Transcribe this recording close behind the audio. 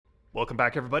Welcome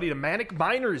back, everybody, to Manic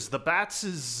Miners, the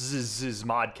Bats'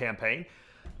 mod campaign.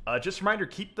 Just a reminder,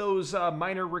 keep those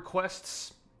minor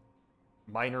requests.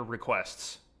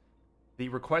 The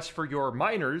requests for your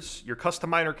miners, your custom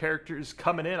miner characters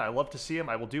coming in. I love to see them.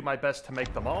 I will do my best to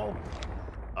make them all.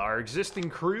 Our existing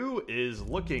crew is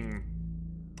looking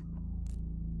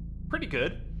pretty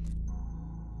good.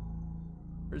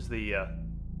 Here's the,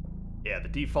 the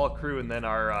default crew, and then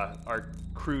our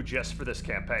crew just for this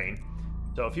campaign.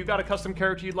 So if you've got a custom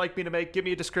character you'd like me to make, give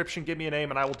me a description, give me a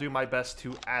name, and I will do my best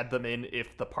to add them in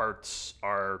if the parts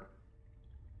are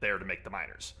there to make the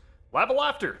miners. Lave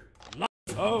laughter!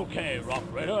 Okay, Rock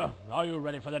Raider, are you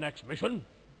ready for the next mission?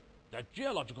 The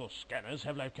geological scanners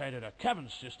have located a cavern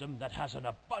system that has an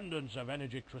abundance of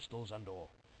energy crystals and ore.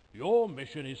 Your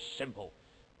mission is simple.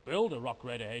 Build a Rock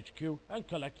Raider HQ and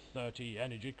collect 30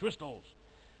 energy crystals.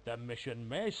 The mission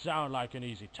may sound like an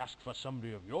easy task for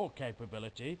somebody of your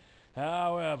capability.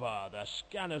 However, the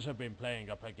scanners have been playing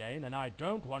up again, and I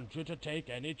don't want you to take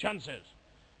any chances.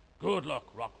 Good luck,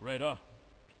 Rock Raider.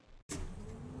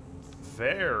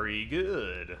 Very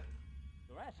good.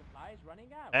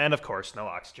 And of course, no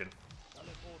oxygen.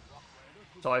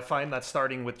 So I find that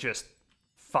starting with just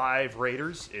 5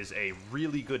 raiders is a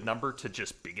really good number to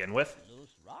just begin with.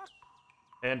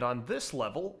 And on this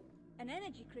level, an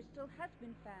energy crystal has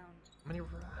been found.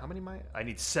 How many I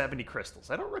need 70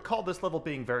 crystals. I don't recall this level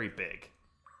being very big.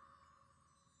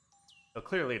 So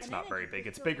clearly it's not very big.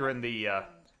 It's bigger in the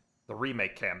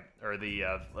remake or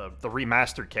the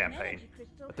remastered campaign.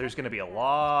 But there's going to be a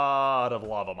lot of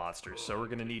lava monsters, so we're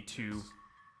going to need to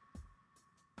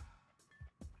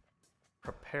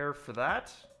prepare for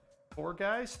that. 4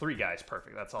 guys? 3 guys,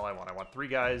 perfect. That's all I want. I want 3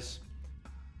 guys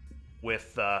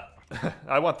with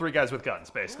I want 3 guys with guns,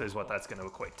 basically, is what that's going to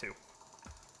equate to.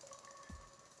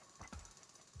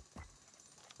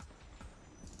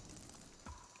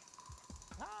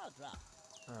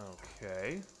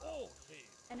 Okay.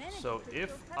 So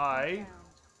if I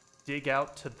dig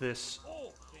out to this...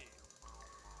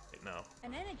 Wait, no.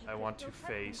 I want to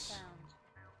face...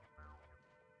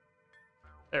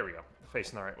 There we go.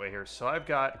 Facing the right way here. So I've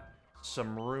got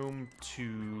some room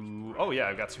to... Oh yeah,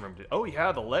 I've got some room to... Oh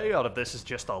yeah, the layout of this is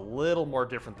just a little more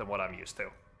different than what I'm used to.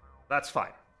 That's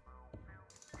fine.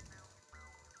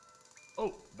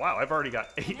 Oh, wow, I've already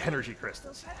got 8 energy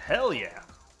crystals. Hell yeah!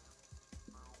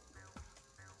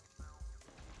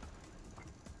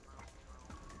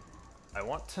 I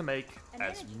want to make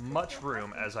as much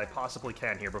room as I possibly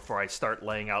can here before I start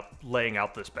laying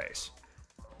out this base.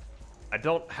 I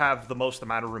don't have the most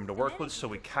amount of room to work with, so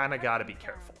we kind of got to be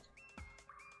careful.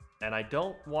 And I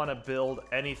don't want to build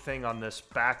anything on this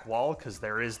back wall, because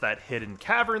there is that hidden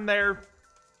cavern there.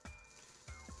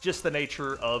 Just the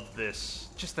nature of this...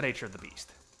 Just the nature of the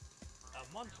beast.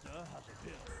 A monster has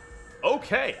appeared.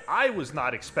 Okay, I was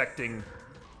not expecting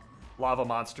lava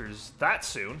monsters that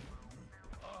soon.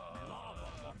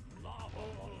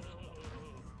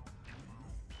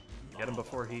 Get him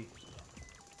before he...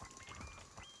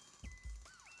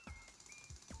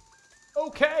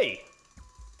 Okay!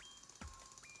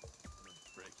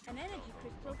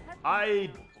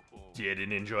 I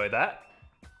didn't enjoy that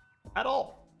at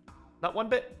all. Not one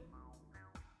bit.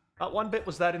 Not one bit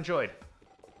was that enjoyed.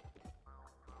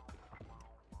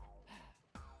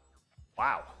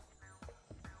 Wow.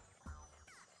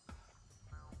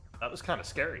 That was kind of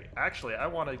scary. Actually, I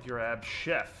want to grab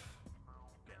Chef.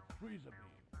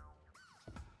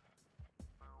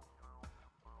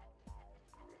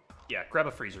 Yeah, grab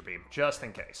a freezer beam, just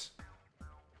in case.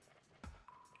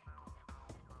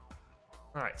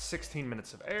 Alright, 16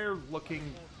 minutes of air, looking...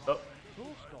 Oh,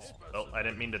 I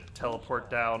didn't mean to teleport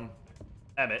down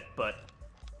Emmett, but...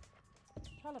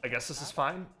 I guess this is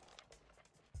fine.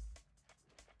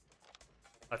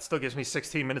 That still gives me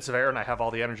 16 minutes of air, and I have all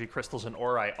the energy crystals and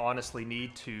ore I honestly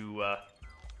need to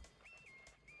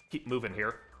keep moving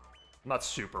here. I'm not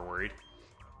super worried.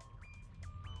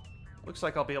 Looks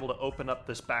like I'll be able to open up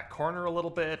this back corner a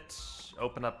little bit,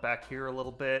 open up back here a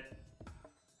little bit.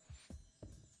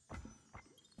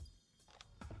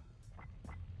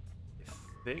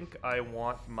 I think I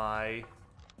want my...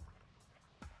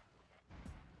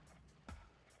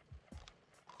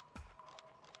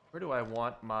 Where do I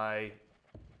want my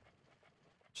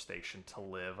station to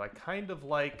live? I kind of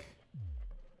like...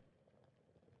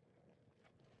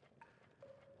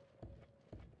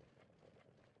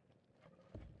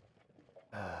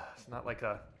 It's not like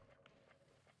a...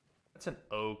 That's an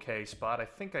okay spot. I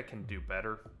think I can do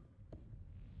better.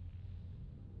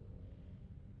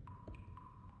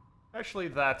 Actually,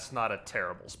 that's not a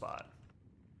terrible spot.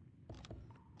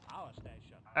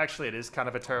 Actually, it is kind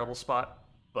of a terrible spot,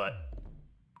 but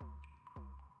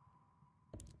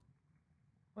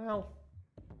Well...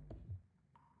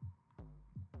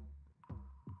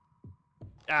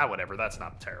 whatever, that's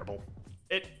not terrible.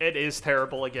 It is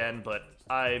terrible again, but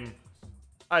I've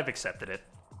accepted it.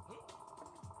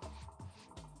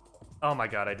 Oh my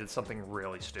god, I did something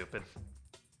really stupid.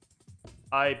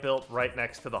 I built right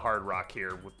next to the hard rock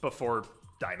here before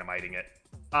dynamiting it.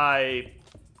 I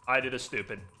did a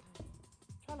stupid.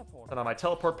 And my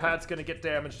teleport pad's gonna get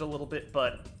damaged a little bit,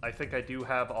 but I think I do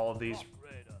have all of these.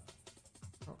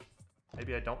 Oh,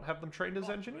 maybe I don't have them trained as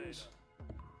engineers?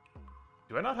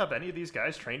 Do I not have any of these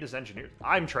guys trained as engineers?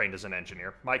 I'm trained as an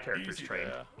engineer. My character's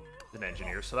trained as an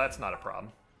engineer, so that's not a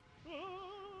problem.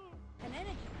 An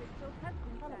energy crystal has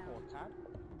been found.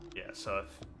 Yeah, so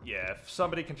if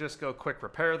somebody can just go quick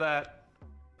repair that,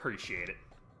 appreciate it.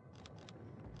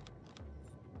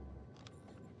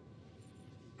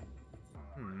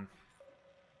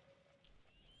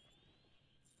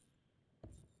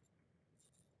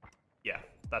 Yeah,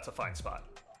 that's a fine spot.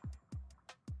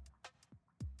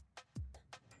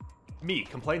 Me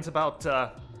complains about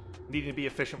needing to be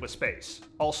efficient with space.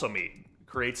 Also me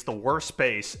creates the worst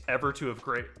space ever to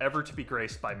be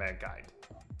graced by mankind.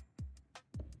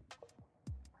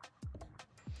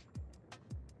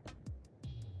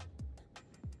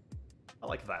 I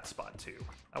like that spot too.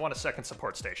 I want a second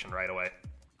support station right away.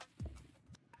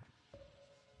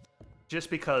 Just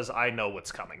because I know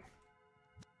what's coming.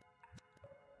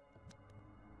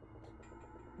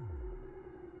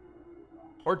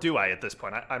 Or do I at this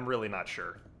point? I'm really not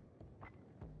sure.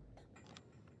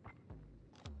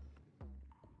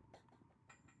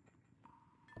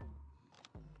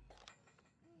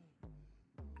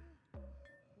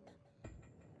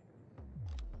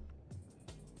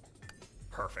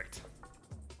 Perfect.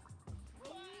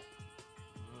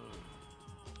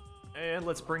 And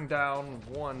let's bring down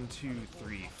 1, 2,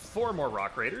 3, 4 more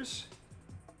Rock Raiders.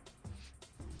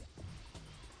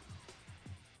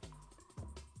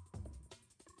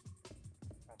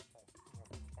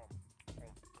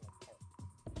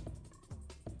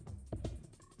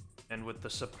 And with the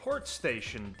support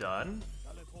station done,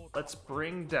 let's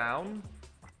bring down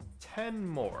 10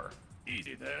 more.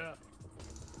 Easy there.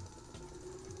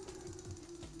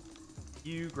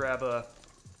 You grab a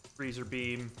freezer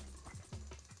beam.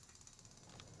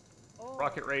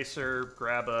 Rocket Racer,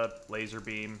 grab a laser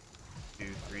beam. 2,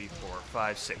 3, 4,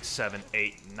 5, 6, 7,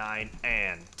 8, 9,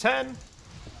 and 10.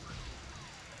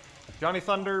 Johnny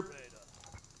Thunder,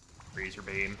 freezer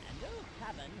beam.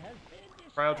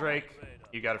 Cryo Drake,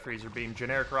 you got a freezer beam.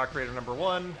 Generic Rock Raider number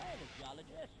 1.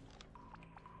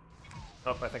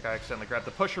 Oh, I think I accidentally grabbed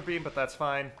the pusher beam, but that's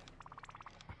fine.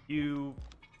 You,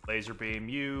 laser beam.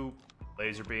 You,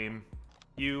 laser beam.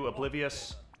 You,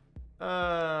 oblivious.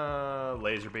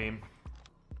 Laser beam.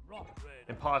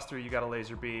 Imposter, you got a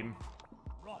laser beam.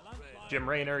 Jim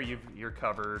Raynor, you're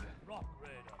covered.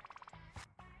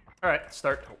 Alright,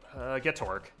 get to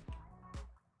work.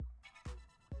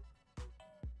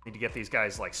 Need to get these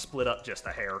guys, like, split up just a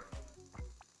hair.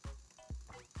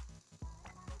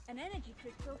 An energy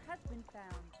crystal has been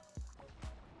found.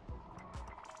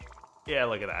 Yeah,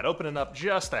 look at that. Opening up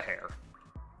just a hair.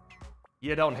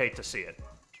 You don't hate to see it.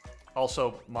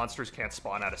 Also, monsters can't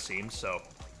spawn out of seams, so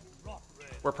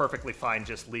we're perfectly fine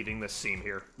just leaving this seam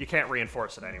here. You can't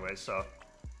reinforce it anyway, so.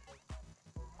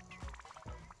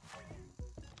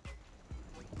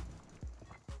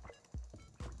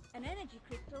 An energy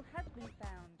crystal has been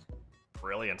found.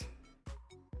 Brilliant.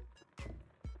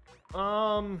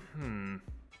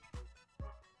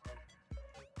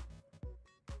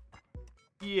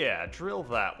 Yeah, drill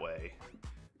that way.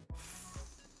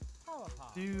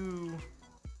 Do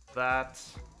that.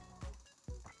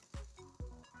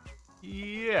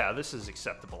 Yeah, this is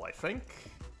acceptable, I think.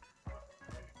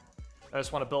 I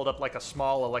just want to build up like a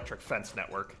small electric fence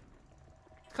network.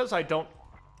 Because I don't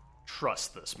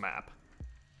trust this map.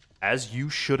 As you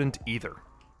shouldn't either.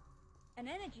 An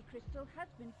energy crystal has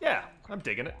been found. Yeah, I'm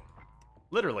digging it.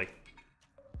 Literally.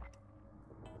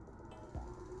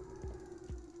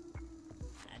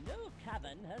 A new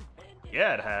cabin has been...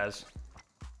 Yeah, it has.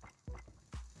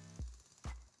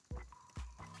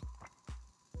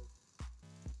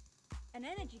 An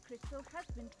energy crystal has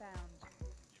been found.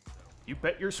 You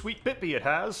bet your sweet Bippy it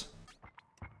has. Is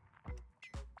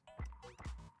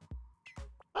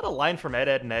that a line from Ed,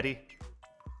 Ed, and Eddie?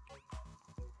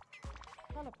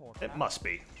 It must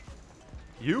be.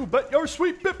 You bet your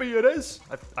sweet Bippy it is!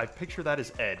 I picture that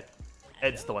as Ed.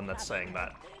 Ed's the one that's saying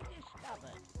that.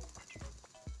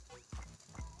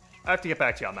 I have to get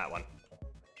back to you on that one.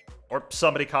 Or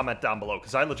somebody comment down below,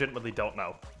 because I legitimately don't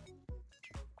know.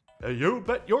 You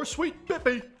bet your sweet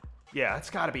Bippy! Yeah, it's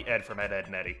gotta be Ed from Ed, Ed,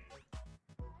 and Eddie.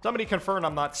 Somebody confirm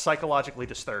I'm not psychologically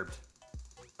disturbed.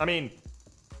 I mean,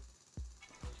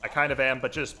 I kind of am,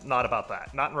 but just not about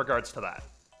that. Not in regards to that.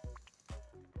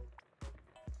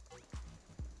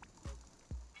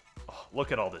 Oh,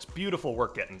 look at all this beautiful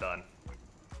work getting done.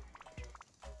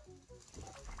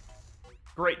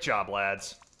 Great job,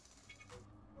 lads.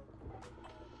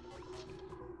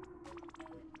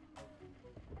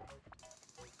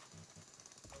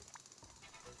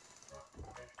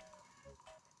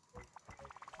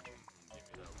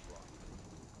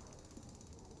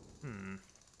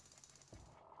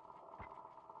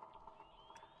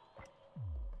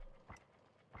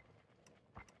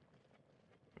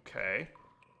 Okay.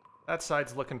 That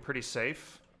side's looking pretty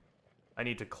safe. I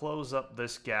need to close up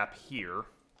this gap here.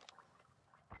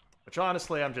 Which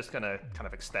honestly, I'm just gonna kind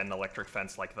of extend an electric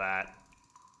fence like that.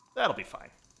 That'll be fine.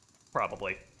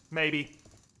 Probably. Maybe.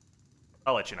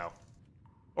 I'll let you know.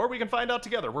 Or we can find out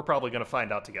together. We're probably gonna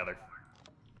find out together.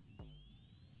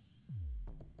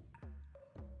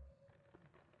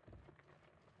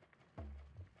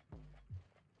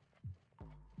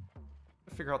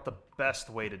 Figure out the best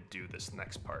way to do this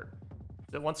next part.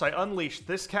 That once I unleash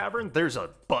this cavern, there's a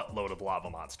buttload of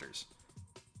lava monsters.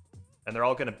 And they're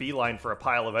all going to beeline for a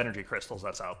pile of energy crystals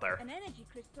that's out there. An energy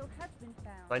crystal has been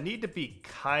found. I need to be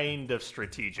kind of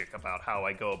strategic about how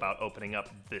I go about opening up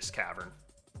this cavern.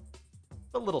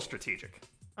 A little strategic.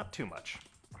 Not too much.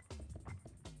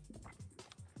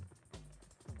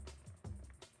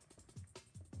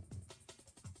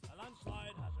 A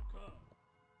landslide has occurred.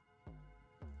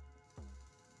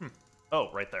 Oh,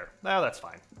 right there. Ah, that's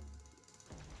fine.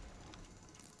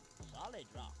 Solid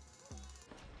rock.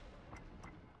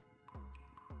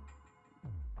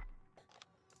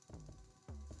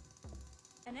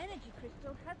 An energy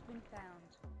crystal has been found.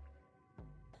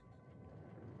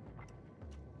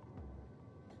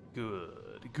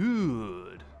 Good,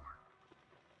 good.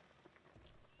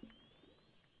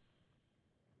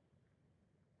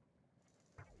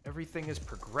 Everything is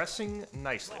progressing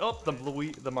nicely. Oh,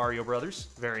 the Mario Brothers.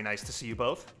 Very nice to see you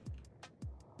both.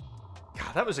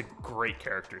 God, that was a great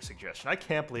character suggestion. I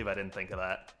can't believe I didn't think of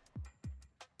that.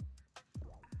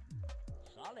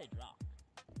 Solid rock.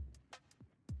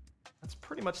 That's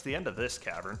pretty much the end of this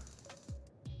cavern.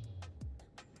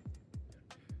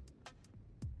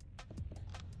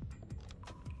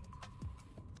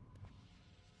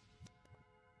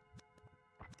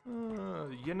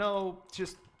 You know,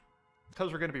 just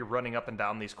because we're going to be running up and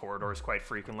down these corridors quite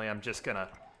frequently, I'm just going to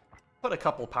put a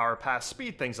couple power paths,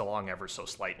 speed things along ever so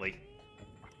slightly.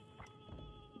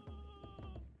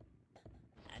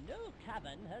 A new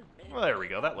cavern has been... Well, there we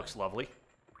go. That looks lovely.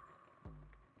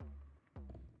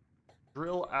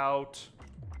 Drill out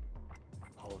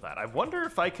all of that. I wonder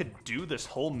if I could do this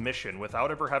whole mission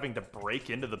without ever having to break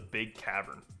into the big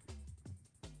cavern.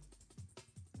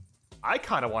 I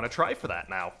kind of want to try for that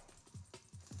now.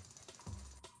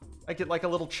 I get like a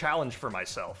little challenge for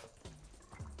myself.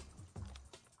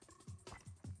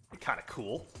 Be kind of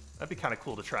cool. That'd be kind of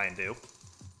cool to try and do.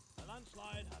 A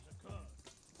landslide has occurred.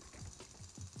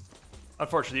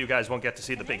 Unfortunately, you guys won't get to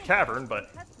see the big cavern,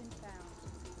 but Has been found.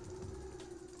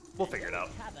 we'll figure it out.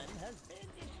 Cavern has been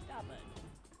discovered.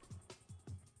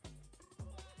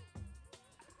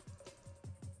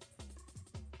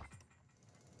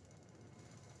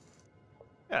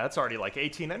 Yeah, that's already like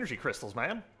 18 energy crystals,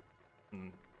 man.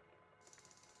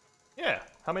 Yeah,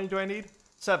 how many do I need?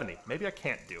 70. Maybe I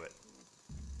can't do it.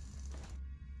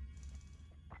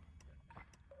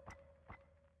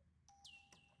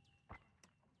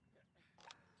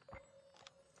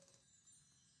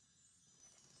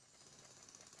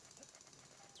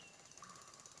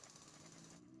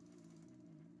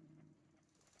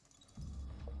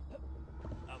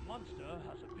 A monster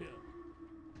has appeared.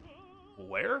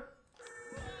 Where?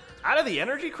 Out of the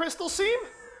energy crystal seam?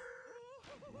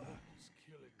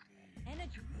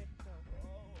 Energy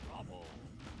crystal.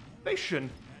 They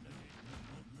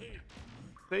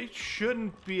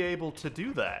shouldn't be able to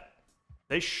do that.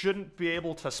 They shouldn't be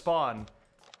able to spawn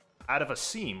out of a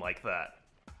seam like that.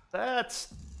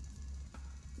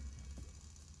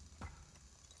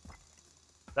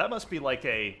 That must be like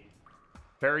a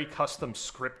very custom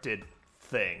scripted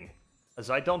thing, as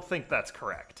I don't think that's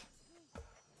correct.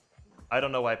 I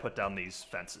don't know why I put down these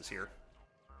fences here.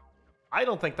 I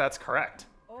don't think that's correct.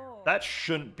 Oh. That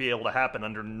shouldn't be able to happen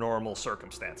under normal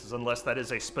circumstances, unless that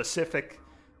is a specific,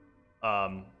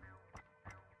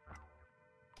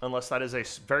 unless that is a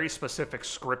very specific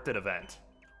scripted event.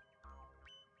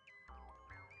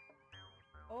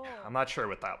 Oh. I'm not sure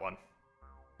with that one.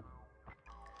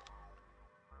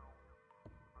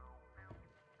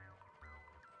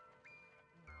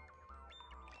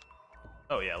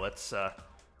 Oh yeah, let's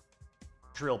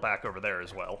drill back over there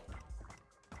as well.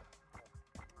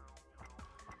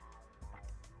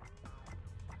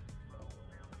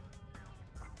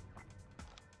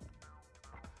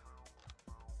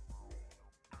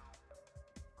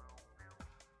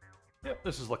 Yep,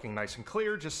 this is looking nice and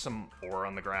clear. Just some ore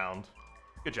on the ground.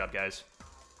 Good job, guys.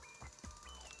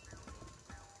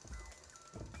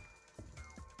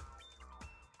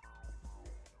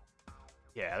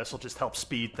 Yeah, this will just help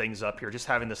speed things up here. Just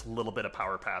having this little bit of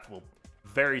power path will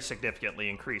very significantly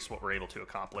increase what we're able to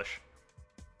accomplish.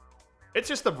 It's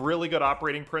just a really good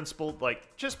operating principle.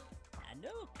 Like, just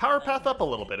power path up a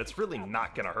little bit. It's really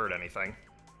not going to hurt anything.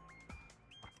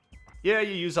 Yeah,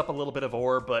 you use up a little bit of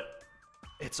ore, but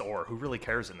it's ore. Who really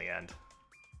cares in the end?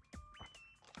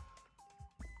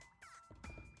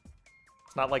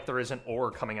 It's not like there isn't ore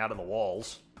coming out of the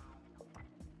walls.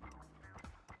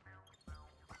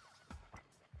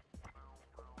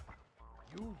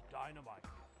 Use dynamite.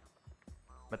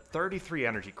 I'm at 33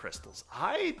 energy crystals.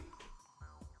 I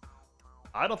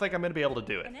don't think I'm going to be able to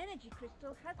do it. An energy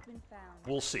crystal has been found.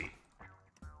 We'll see.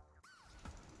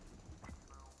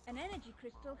 An energy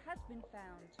crystal has been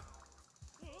found.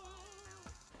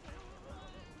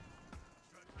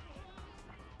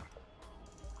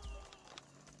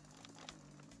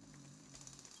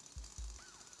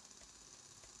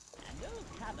 A new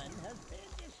cavern has been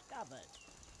discovered.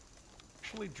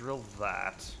 Actually drill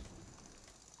that.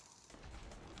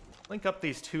 Link up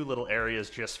these two little areas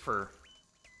just for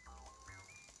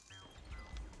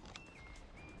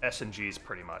S and Gs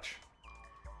pretty much.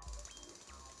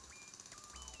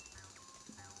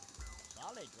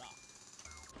 Solid rock.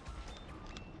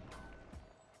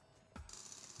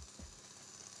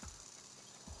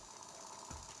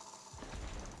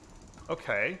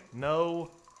 Okay,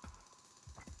 no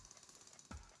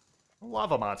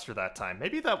lava monster that time.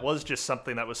 Maybe that was just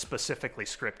something that was specifically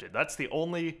scripted. That's the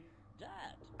only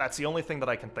thing that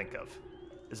I can think of,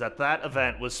 is that that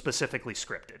event was specifically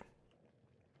scripted.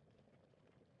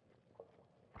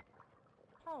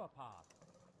 Power path.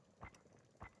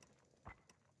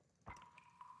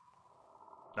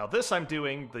 Now this I'm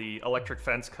doing the electric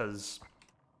fence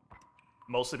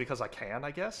mostly because I can,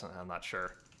 I guess? I'm not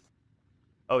sure.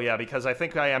 Oh yeah, because I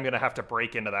think I am going to have to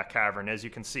break into that cavern. As you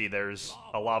can see, there's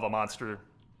a lava monster.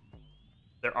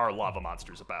 There are lava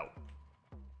monsters about.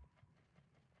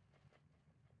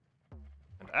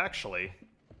 And actually,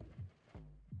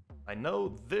 I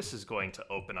know this is going to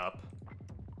open up.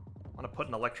 I want to put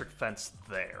an electric fence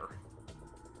there.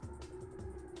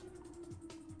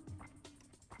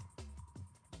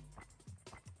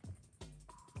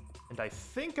 And I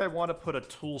think I want to put a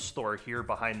tool store here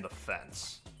behind the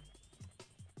fence.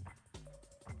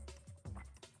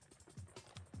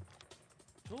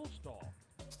 Tool store.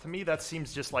 To me, that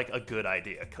seems just like a good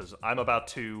idea, because I'm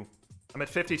at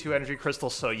 52 energy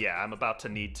crystals, so yeah, I'm about to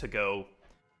need to go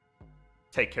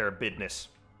take care of business.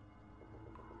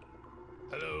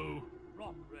 Hello.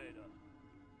 Rock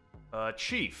Raider.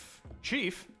 Chief.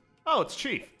 Chief? Oh, it's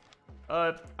Chief.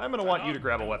 I'm gonna want you to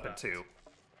grab a weapon, too.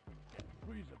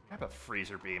 Freezer. Grab a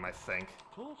freezer beam, I think.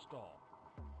 Tool store.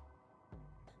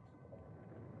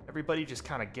 Everybody just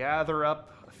kind of gather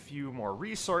up a few more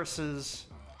resources.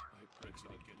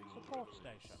 Support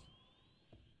station.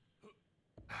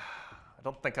 I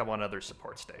don't think I want another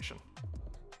support station.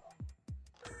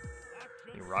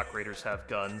 The Rock Raiders have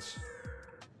guns.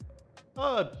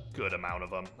 A good amount of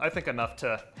them. I think enough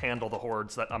to handle the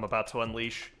hordes that I'm about to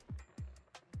unleash.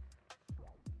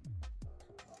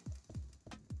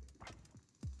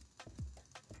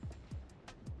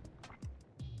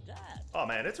 Oh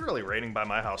man, it's really raining by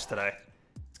my house today.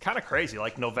 It's kind of crazy,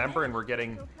 like November and we're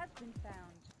getting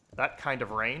that kind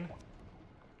of rain.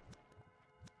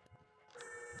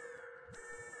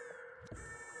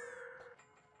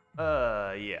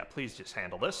 Yeah, please just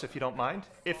handle this if you don't mind.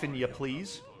 If and you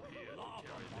please.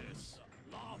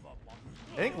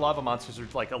 I think lava monsters are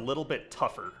like a little bit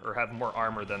tougher or have more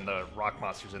armor than the rock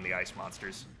monsters and the ice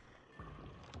monsters.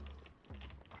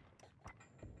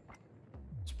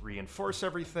 Let's reinforce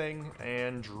everything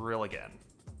and drill again.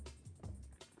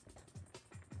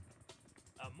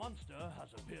 A monster has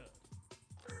appeared.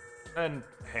 And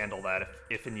handle that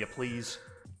if and you please.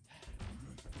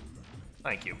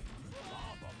 Thank you.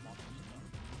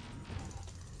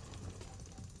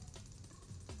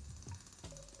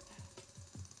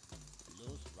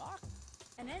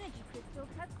 An energy crystal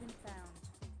has been found.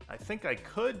 I think I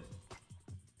could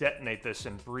detonate this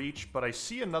in breach, but I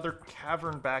see another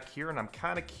cavern back here, and I'm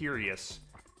kind of curious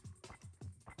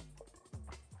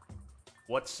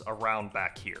what's around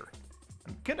back here.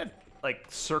 I'm gonna like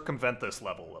circumvent this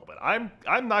level a little bit. I'm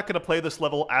not gonna play this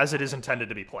level as it is intended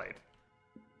to be played.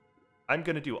 I'm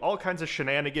gonna do all kinds of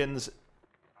shenanigans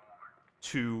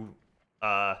to,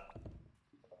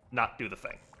 not do the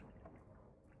thing.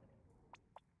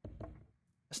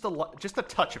 Just a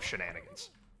touch of shenanigans.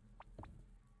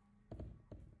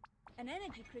 An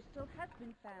energy crystal has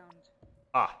been found.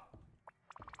 Ah.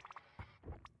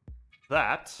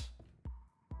 That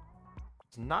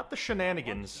is not the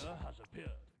shenanigans. Monster has appeared.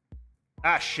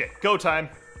 Ah, shit. Go time.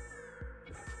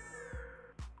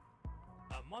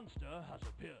 A monster has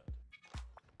appeared.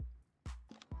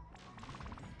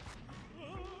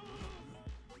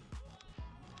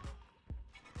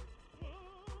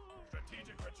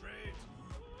 Strategic retreat.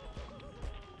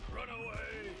 Run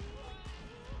away.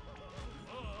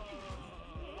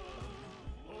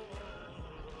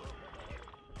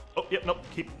 Oh, yep, nope.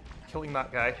 Keep killing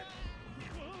that guy.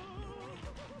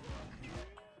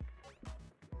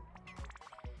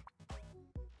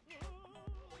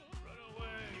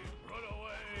 Run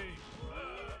away.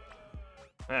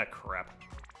 Ah, crap.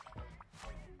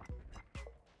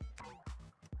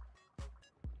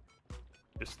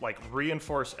 Just, like,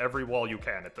 reinforce every wall you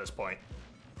can at this point.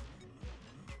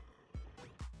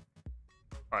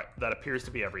 Alright, that appears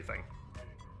to be everything.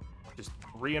 Just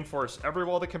reinforce every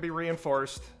wall that can be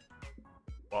reinforced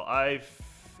while I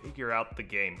figure out the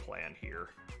game plan here.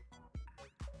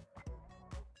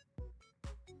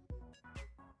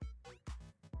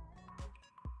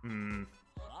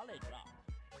 Solid rock.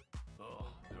 Oh,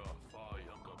 there are far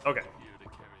younger Okay. people here to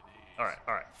carry these.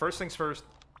 Alright. First things first,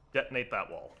 detonate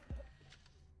that wall.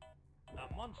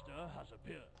 A monster has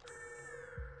appeared.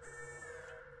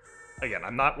 Again,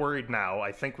 I'm not worried now.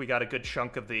 I think we got a good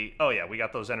chunk of the... Oh yeah, we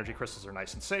got those energy crystals are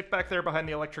nice and safe back there behind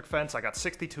the electric fence. I got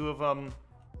 62 of them.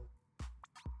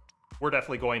 We're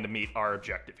definitely going to meet our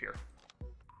objective here.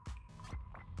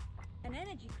 An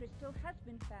energy crystal has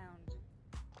been found.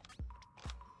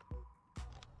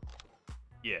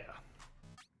 Yeah.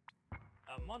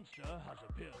 A monster has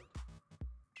appeared.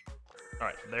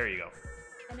 Alright, there you go.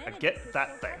 An Now energy get crystal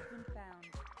that thing. has been found.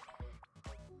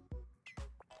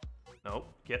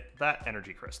 Nope, get that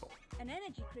energy crystal. An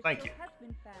energy crystal Thank you. has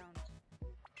been found.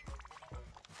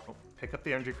 Oh, pick up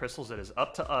the energy crystals. It is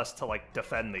up to us to, like,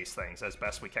 defend these things as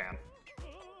best we can.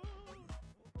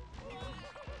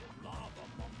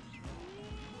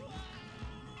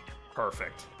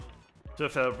 Perfect. So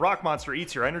if a rock monster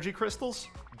eats your energy crystals,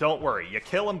 don't worry. You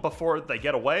kill them before they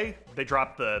get away. They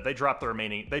drop the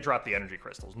energy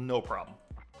crystals. No problem.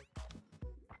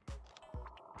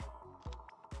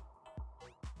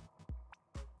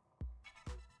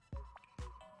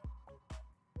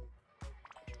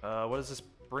 What does this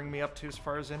bring me up to as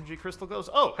far as energy crystal goes?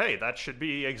 Oh, hey, that should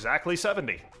be exactly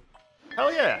 70.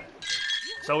 Hell yeah.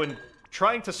 So in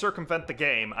trying to circumvent the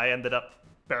game, I ended up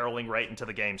barreling right into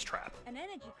the game's trap. An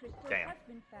energy crystal Damn. has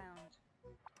been found.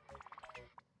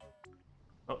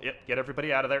 Oh, yep, get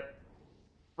everybody out of there.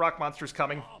 Rock monster's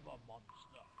coming. Lava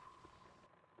monster.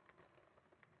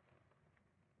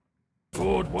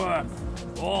 Good work.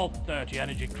 All 30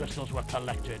 energy crystals were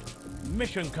collected.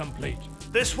 Mission complete.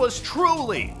 This was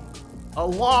truly a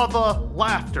lava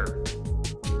laughter.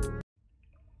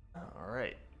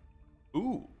 Alright.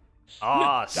 Ooh.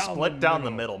 Split down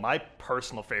the middle. My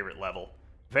personal favorite level.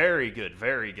 Very good,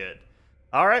 very good.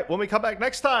 Alright, when we come back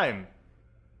next time,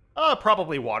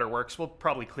 probably Waterworks. We'll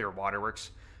probably clear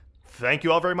Waterworks. Thank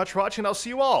you all very much for watching. I'll see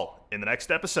you all in the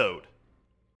next episode.